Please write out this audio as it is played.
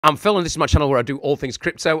I'm Phil, and this is my channel where I do all things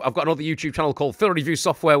crypto. I've got another YouTube channel called Phil Reviews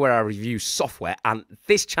Software, where I review software. And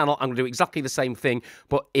this channel, I'm going to do exactly the same thing,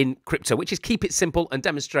 but in crypto, which is keep it simple and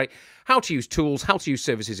demonstrate how to use tools, how to use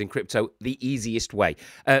services in crypto the easiest way.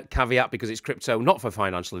 Caveat, because it's crypto, not for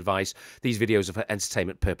financial advice. These videos are for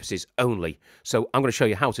entertainment purposes only. So I'm going to show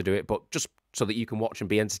you how to do it, but just so that you can watch and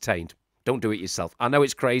be entertained. Don't do it yourself. I know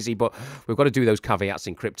it's crazy, but we've got to do those caveats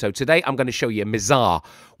in crypto. Today, I'm going to show you Mizar,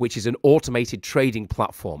 which is an automated trading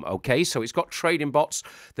platform, okay? So it's got trading bots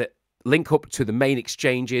that link up to the main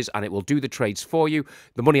exchanges, and it will do the trades for you.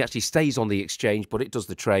 The money actually stays on the exchange, but it does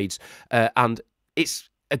the trades, and it's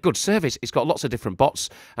a good service. It's got lots of different bots,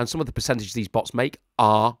 and some of the percentages these bots make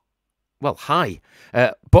are, well, high.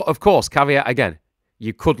 But, of course, caveat again,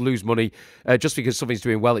 you could lose money just because something's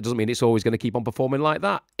doing well. It doesn't mean it's always going to keep on performing like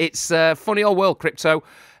that. It's funny old world, crypto.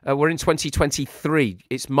 We're in 2023.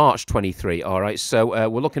 It's March 23, all right? So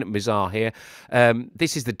we're looking at Mizar here.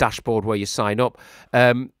 This is the dashboard where you sign up.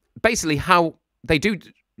 Basically, how they do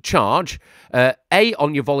charge, A,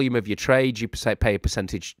 on your volume of your trades, you pay a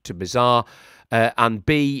percentage to Mizar. And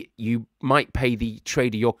B, you might pay the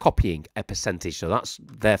trader you're copying a percentage. So that's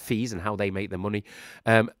their fees and how they make their money.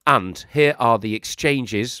 And here are the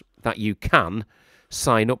exchanges that you can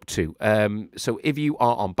sign up to. So if you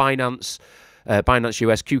are on Binance, Binance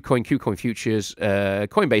US, KuCoin, KuCoin Futures,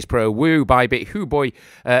 Coinbase Pro, Woo, Bybit,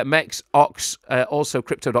 Hooboy, Mex, Ox, also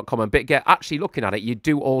Crypto.com and BitGet. Actually, looking at it, you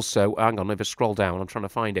do also, hang on, if I scroll down, I'm trying to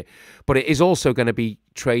find it. But it is also going to be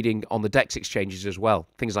trading on the DEX exchanges as well,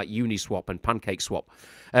 things like Uniswap and PancakeSwap.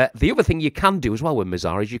 The other thing you can do as well with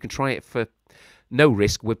Mizar is you can try it for no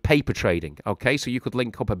risk with paper trading, okay? So you could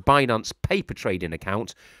link up a Binance paper trading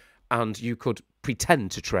account and you could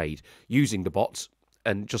pretend to trade using the bots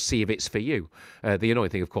and just see if it's for you. The annoying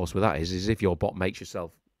thing, of course, with that is if your bot makes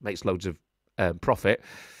loads of profit,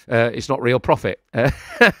 it's not real profit.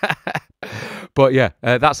 But yeah,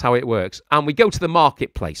 that's how it works. And we go to the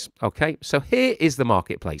marketplace, okay? So here is the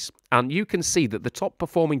marketplace. And you can see that the top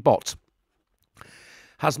performing bot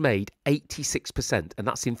has made 86%, and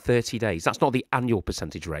that's in 30 days. That's not the annual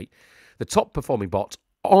percentage rate. The top performing bot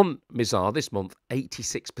on Mizar this month,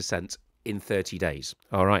 86%. In 30 days.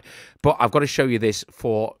 All right. But I've got to show you this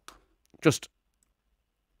for just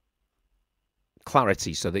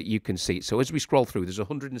clarity so that you can see it. So as we scroll through, there's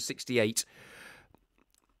 168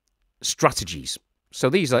 strategies.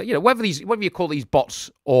 So these are, whether you call these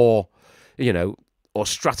bots or, or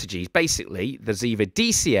strategies, basically there's either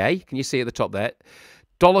DCA, can you see at the top there,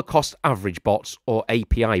 dollar cost average bots or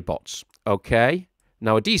API bots. Okay.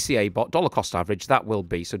 Now, a DCA bot, dollar cost average, that will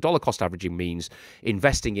be. So dollar cost averaging means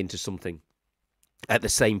investing into something at the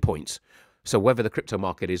same point. So whether the crypto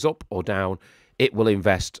market is up or down, it will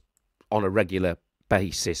invest on a regular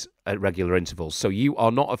basis at regular intervals. So you are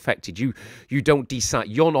not affected. You don't decide.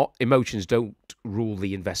 Emotions don't rule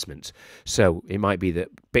the investment. So it might be that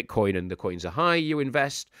Bitcoin and the coins are high, you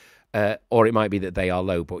invest, or it might be that they are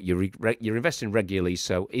low, but you're investing regularly.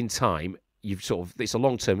 So in time, it's a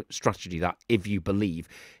long-term strategy that if you believe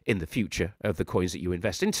in the future of the coins that you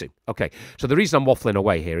invest into. Okay, so the reason I'm waffling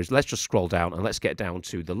away here is let's just scroll down and let's get down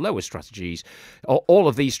to the lower strategies. All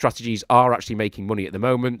of these strategies are actually making money at the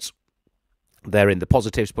moment. They're in the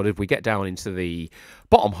positives, but if we get down into the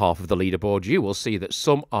bottom half of the leaderboard, you will see that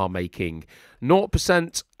some are making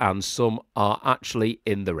 0% and some are actually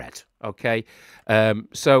in the red. Okay,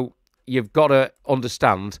 so you've got to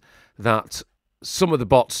understand that some of the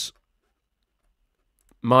bots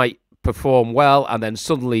might perform well and then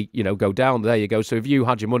suddenly, go down. There you go. So if you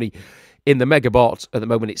had your money in the mega bot, at the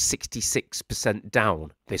moment it's 66%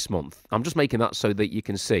 down this month. I'm just making that so that you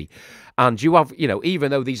can see. And you have,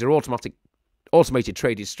 even though these are automated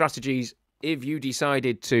trading strategies, if you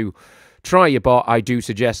decided to try your bot, I do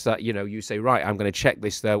suggest that, you say, right, I'm going to check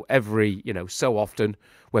this though every, so often,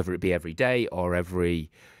 whether it be every day or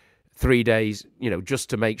every 3 days,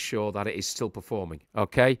 just to make sure that it is still performing.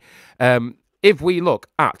 Okay. If we look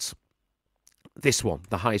at this one,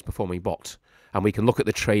 the highest performing bot, and we can look at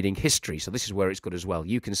the trading history, so this is where it's good as well,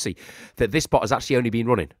 you can see that this bot has actually only been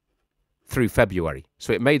running through February.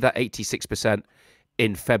 So it made that 86%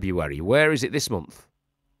 in February. Where is it this month?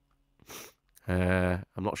 I'm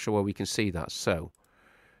not sure where we can see that. So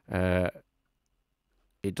it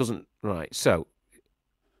doesn't, right. So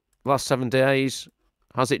last 7 days,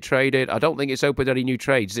 has it traded? I don't think it's opened any new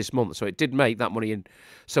trades this month, so it did make that money in.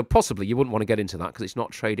 So possibly you wouldn't want to get into that because it's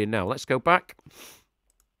not trading now. Let's go back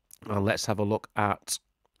and let's have a look at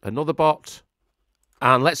another bot.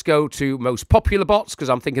 And let's go to most popular bots because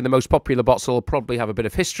I'm thinking the most popular bots will probably have a bit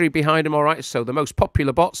of history behind them, all right? So the most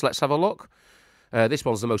popular bots, let's have a look. This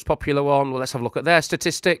one's the most popular one. Well, let's have a look at their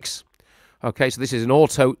statistics. Okay, so this is an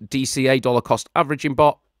auto DCA dollar cost averaging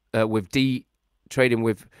bot with trading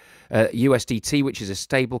with USDT, which is a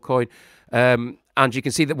stable coin. And you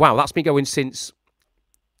can see that, wow, that's been going since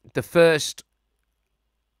the 1st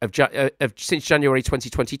since January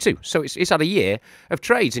 2022. So it's had a year of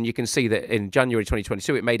trades, and you can see that in January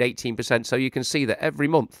 2022 it made 18%. So you can see that every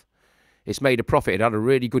month it's made a profit. It had a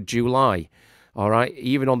really good July. All right,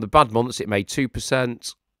 even on the bad months it made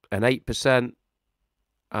 2% and 8%,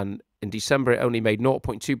 and in December it only made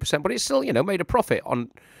 0.2%, but it's still, you know, made a profit on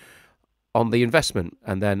the investment.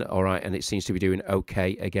 And then, all right, and it seems to be doing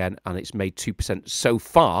okay again, and it's made 2% so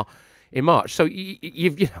far in March. So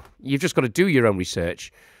you've just got to do your own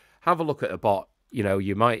research. Have a look at a bot. You know,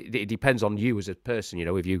 it depends on you as a person. You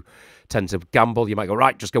know, if you tend to gamble, you might go,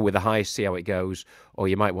 right, just go with the highest, see how it goes. Or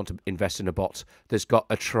you might want to invest in a bot that's got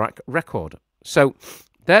a track record. So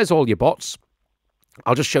there's all your bots.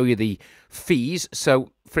 I'll just show you the fees.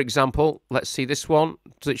 So, for example, let's see this one.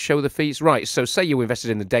 Does it show the fees? Right, so say you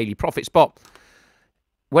invested in the daily profits bot.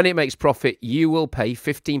 When it makes profit, you will pay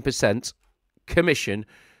 15% commission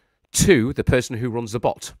to the person who runs the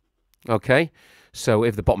bot. Okay? So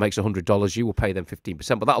if the bot makes $100, you will pay them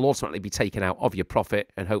 15%, but that'll ultimately be taken out of your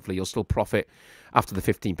profit, and hopefully you'll still profit after the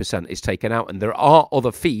 15% is taken out. And there are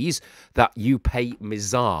other fees that you pay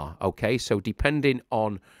Mizar, okay? So depending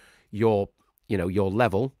on your, you know, your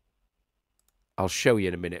level, I'll show you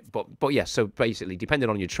in a minute. But yeah, so basically, depending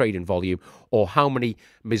on your trading volume or how many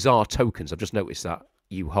Mizar tokens, I've just noticed that,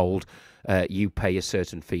 you hold, you pay a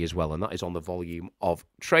certain fee as well, and that is on the volume of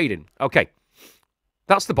trading. Okay,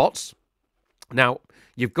 that's the bots. Now,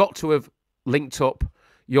 you've got to have linked up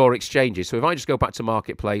your exchanges. So if I just go back to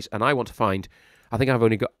Marketplace and I want to find, I think I've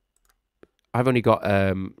only got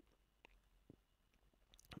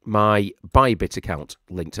my Bybit account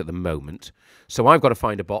linked at the moment. So I've got to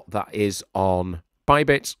find a bot that is on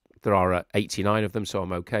Bybit. There are 89 of them, so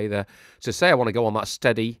I'm okay there. So say I want to go on that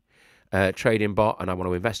steady trading bot and I want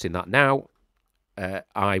to invest in that now.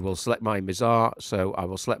 I will select my Mizar. So I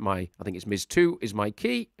will select my, I think it's Miz2 is my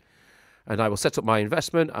key. And I will set up my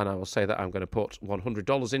investment, and I will say that I'm going to put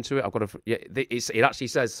 $100 into it. I've got to, yeah, it actually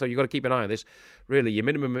says, so you've got to keep an eye on this. Really, your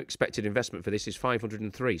minimum expected investment for this is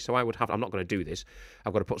 503. So I would have, I'm not going to do this.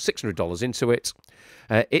 I've got to put $600 into it.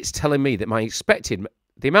 It's telling me that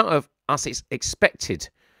the amount of assets expected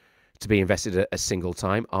to be invested at a single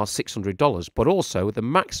time are $600, but also the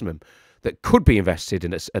maximum that could be invested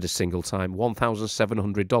in at a single time,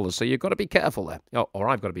 $1,700. So you've got to be careful there. Or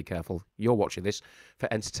I've got to be careful. You're watching this for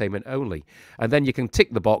entertainment only. And then you can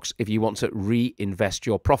tick the box if you want to reinvest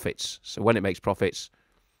your profits. So when it makes profits,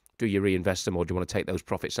 do you reinvest them or do you want to take those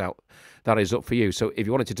profits out? That is up for you. So if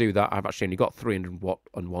you wanted to do that, I've actually only got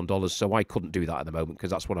 $301, so I couldn't do that at the moment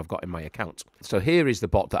because that's what I've got in my account. So here is the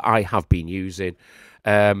bot that I have been using.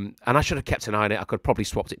 And I should have kept an eye on it. I could have probably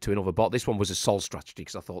swapped it to another bot. This one was a Sol strategy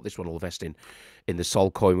because I thought this one will invest in the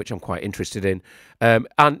Sol coin, which I'm quite interested in.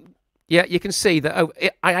 And yeah, you can see that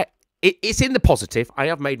it's in the positive. I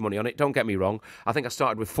have made money on it. Don't get me wrong. I think I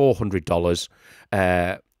started with $400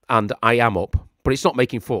 and I am up. But it's not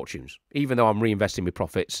making fortunes, even though I'm reinvesting my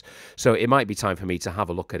profits. So it might be time for me to have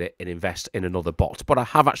a look at it and invest in another bot. But I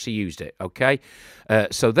have actually used it, okay?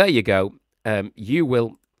 So there you go. You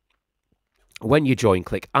will, when you join,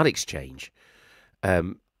 click Add Exchange.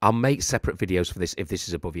 I'll make separate videos for this if this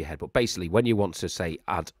is above your head. But basically, when you want to, say,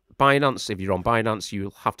 add Binance, if you're on Binance, you'll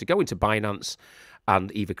have to go into Binance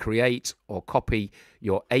and either create or copy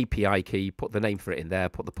your API key, put the name for it in there,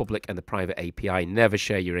 put the public and the private API, never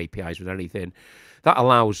share your APIs with anything. That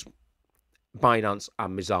allows Binance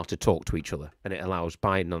and Mizar to talk to each other, and it allows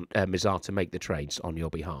Mizar to make the trades on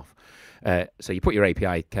your behalf. So you put your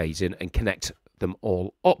API keys in and connect them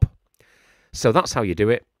all up. So that's how you do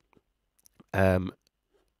it.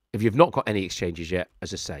 If you've not got any exchanges yet,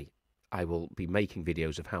 as I say, I will be making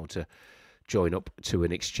videos of how to join up to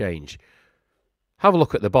an exchange. Have a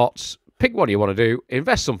look at the bots, pick what you want to do,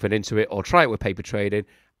 invest something into it, or try it with paper trading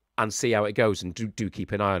and see how it goes, and do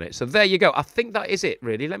keep an eye on it. So there you go. I think that is it,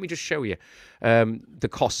 really. Let me just show you the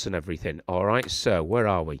costs and everything. All right, so where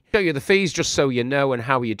are we? Show you the fees just so you know and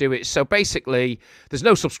how you do it. So basically, there's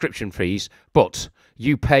no subscription fees, but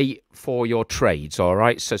you pay for your trades, all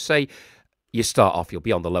right? So say you start off, you'll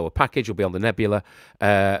be on the lower package, you'll be on the Nebula,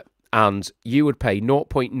 and you would pay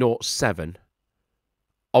 0.07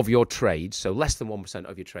 of your trades, so less than 1%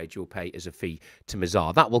 of your trades you'll pay as a fee to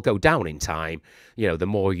Mizar. That will go down in time, you know, the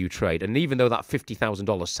more you trade. And even though that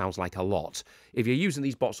 $50,000 sounds like a lot, if you're using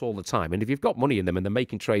these bots all the time, and if you've got money in them and they're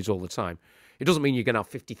making trades all the time, it doesn't mean you're going to have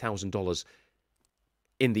 $50,000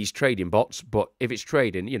 in these trading bots, but if it's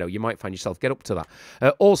trading, you know, you might find yourself get up to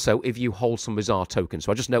that. Also, if you hold some Mizar tokens,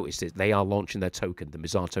 so I just noticed it, they are launching their token, the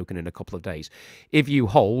Mizar token, in a couple of days. If you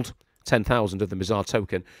hold 10,000 of the Mizar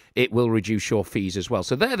token, it will reduce your fees as well.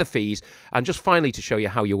 So they're the fees. And just finally, to show you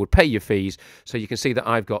how you would pay your fees, so you can see that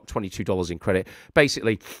I've got $22 in credit.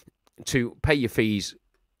 Basically, to pay your fees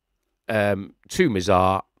to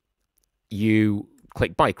Mizar, you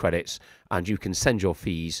click buy credits and you can send your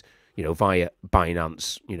fees, you know, via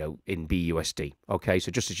Binance, you know, in BUSD. Okay, so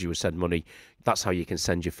just as you would send money, that's how you can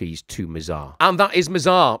send your fees to Mizar. And that is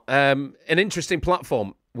Mizar, an interesting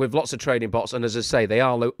platform with lots of trading bots. And as I say, they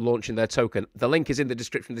are launching their token. The link is in the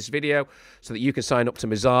description of this video so that you can sign up to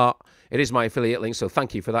Mizar. It is my affiliate link, so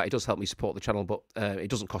thank you for that. It does help me support the channel, but it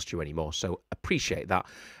doesn't cost you any more, so appreciate that.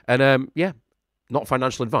 And yeah, not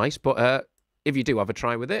financial advice, but if you do have a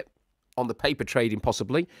try with it, on the paper trading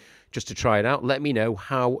possibly, just to try it out, let me know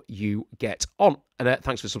how you get on. And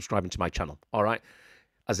thanks for subscribing to my channel. All right.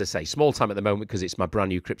 As I say, small time at the moment because it's my brand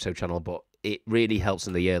new crypto channel, but it really helps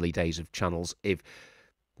in the early days of channels if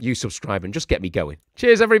you subscribe and just get me going.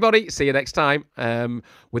 Cheers, everybody. See you next time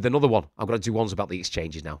with another one. I'm going to do ones about the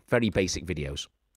exchanges now. Very basic videos.